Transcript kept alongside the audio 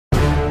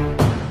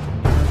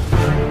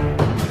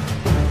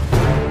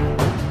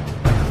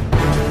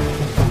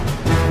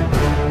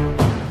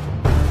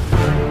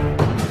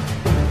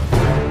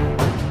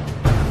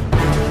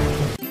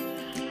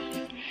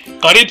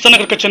Karibu sana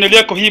katika channel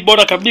yako hii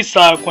bora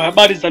kabisa kwa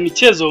habari za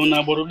michezo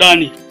na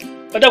burudani.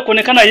 Baada ya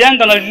kuonekana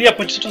Yanga analilia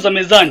pointi 3 za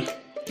mezani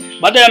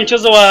baada ya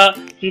mchezo wa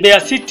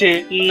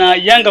Mbeyacity na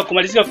Yanga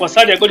kumalizika kwa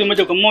sare ya goli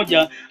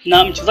 1-1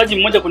 na mchezaji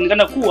mmoja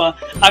kuonekana kuwa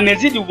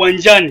amezidi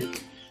uwanjani,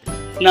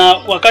 na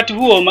wakati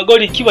huo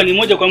magoli ikiwa ni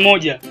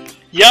 1-1,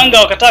 Yanga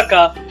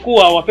wakataka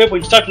kuwa wapewe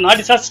pointi 3 na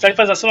hadi sasa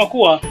taarifa zinasema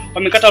kuwa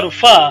wamekata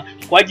rufaa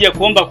kwa ajili ya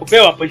kuomba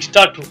kupewa pointi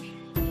 3.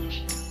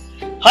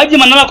 Haji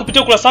Manara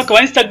kupitia ukurasa wake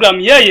wa Instagram,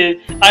 yeye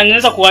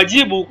anaweza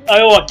kuwajibu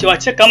au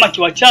wakiwacheka ama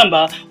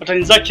kiwachamba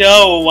watani zake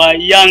hao wa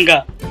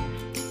Yanga.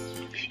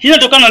 Hii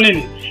inatokana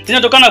nini?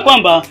 Inatokana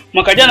kwamba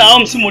mwaka jana au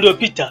msimu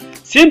uliopita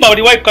Simba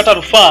waliwahi kukata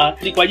rufaa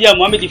kwa ajili ya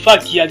Mohamed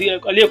Faki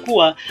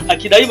aliyekuwa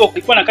akidaiwa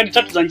kulikuwa na kadi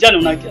 3 za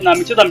njano na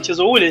amecheza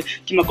mchezo ule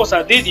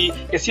kimakosa dhidi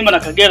ya Simba na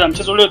Kagera,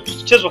 mchezo ule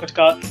ulichezwa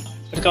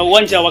katika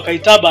uwanja wa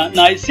Kaitaba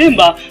na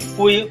Simba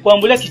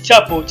kuambulia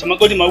kichapo cha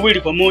magoli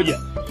 2-1.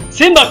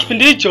 Simba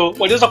kipindi hicho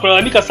waliweza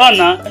kulalamika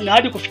sana na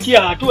hadi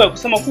kufikia hatua ya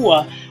kusema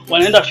kuwa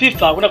wanaenda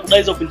FIFA kwenda kudai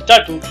hizo pointi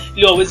 3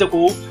 ili waweze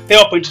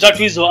kupewa pointi 3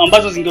 hizo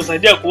ambazo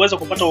zingewasaidia kuweza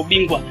kupata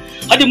ubingwa.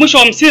 Hadi mwisho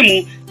wa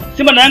msimu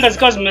Simba na Yanga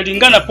zikawa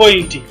zimelingana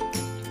pointi,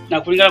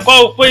 na kulingana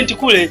kwao pointi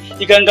kule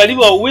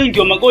ikaangaliwa wingi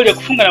wa magoli ya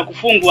kufunga na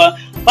kufungwa.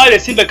 Pale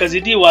Simba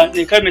ikazidiwa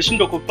na ikawa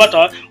imeshindwa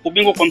kupata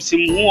ubingwa kwa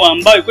msimu huo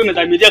ambao ilikuwa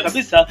imedhamiria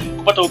kabisa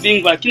kupata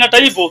ubingwa. Lakini hata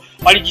hivyo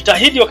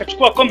walijitahidi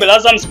wakachukua kombe la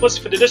Azam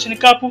Sports Federation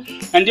Cup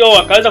na ndio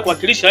wakaweza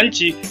kuwakilisha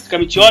nchi katika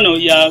michuano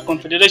ya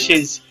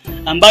Confederations,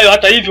 ambayo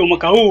hata hivyo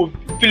mwaka huu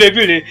vile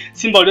vile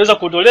Simba waliweza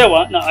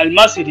kuondolewa na Al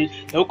Masry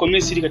ya huko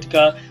Misri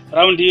katika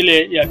raundi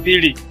ile ya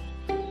pili.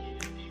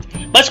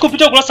 Basi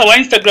kupitia ukurasa wa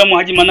Instagram wa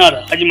Haji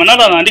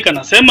Manara anaandika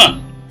nasema,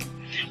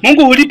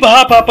 Mungu hulipa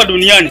hapa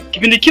duniani.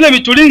 Kipindi kile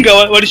mitulinga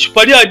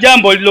walishupalia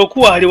jambo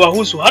lilokuwa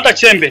haliwahusu hata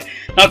chembe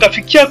na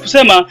wakafikia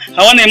kusema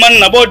hawana imani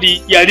na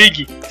bodi ya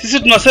ligi. Sisi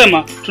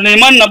tunasema tuna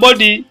imani na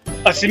bodi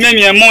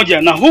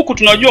 100%, na huku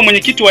tunajua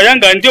mwenyekiti wa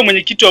Yanga ndio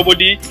mwenyekiti wa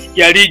bodi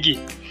ya ligi.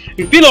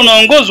 Mpira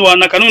unaongozwa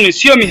na kanuni,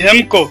 sio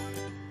mihemko.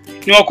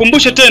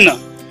 Niwakumbushe tena,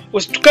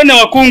 usitukane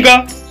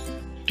wakunga.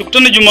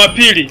 Tukutane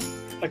Jumapili.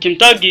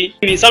 Akimtagi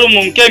ni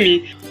Salum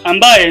Mkemi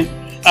ambaye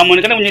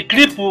ameonekana kwenye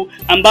klipu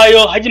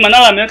ambayo Haji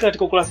Manara ameweka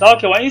katika ukurasa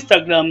wake wa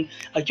Instagram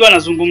akiwa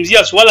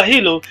anazungumzia suala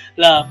hilo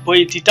la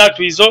pointi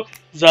 3 hizo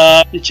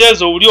za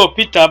mchezo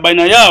uliopita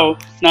baina yao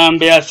na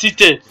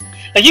Mbeyacity.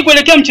 Lakini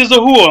kuelekea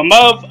mchezo huo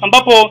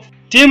ambapo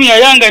timu ya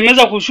Yanga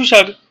imeweza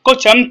kushusha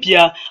kocha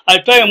mpya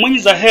Alpaye Mwenye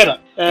Zahera,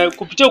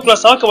 kupitia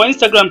ukurasa wake wa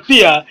Instagram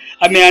pia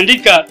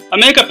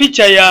ameweka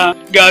picha ya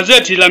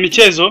gazeti la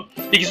michezo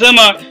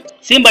ikisema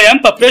Simba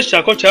yampa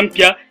pressure kocha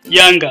mpya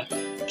Yanga.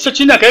 Kisha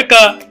chini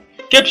akaweka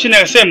caption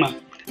inasema,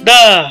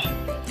 "Da,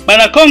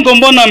 bana Kongo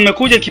mbona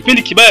mmekuja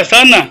kipindi kibaya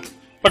sana?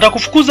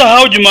 Watakufukuza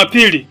hao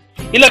Jumapili.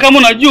 Ila kama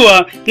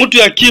unajua mtu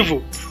ya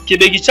Kivu,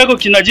 kibegi chako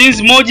kina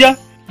jeans moja,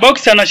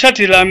 boxer na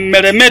shati la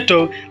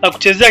meremeto la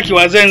kuchezea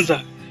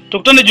kiwazenza.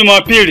 Tukutane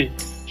Jumapili."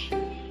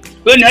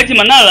 Huyo ni Haji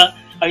Manara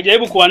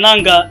akijaribu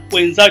kuwananga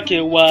wenzake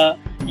wa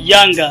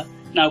Yanga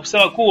na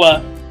kusema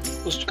kuwa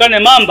usitukane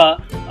mamba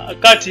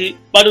wakati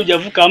bado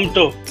hujavuka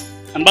mto,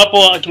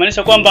 ambapo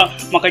akimaanisha kwamba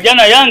mwaka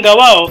jana Yanga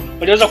wao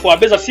waliweza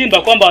kuwabeza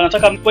Simba kwamba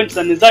wanataka pointi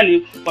za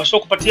mezani wasio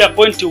kupatia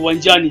pointi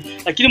uwanjani,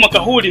 lakini mwaka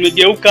huu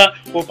limegeuka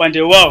kwa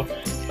upande wao.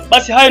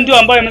 Basi hayo ndio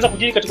ambayo yameweza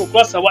kujiri katika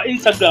ukurasa wa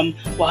Instagram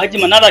wa Haji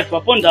Manara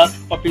akiwaponda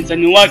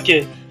wapinzani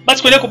wake.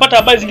 Basi kuendelea kupata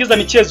habari zingine za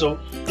michezo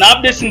na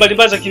updates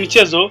mbalimbali za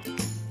kimichezo,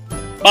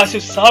 basi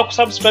usisahau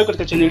kusubscribe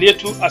katika channel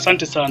yetu.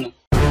 Asante sana.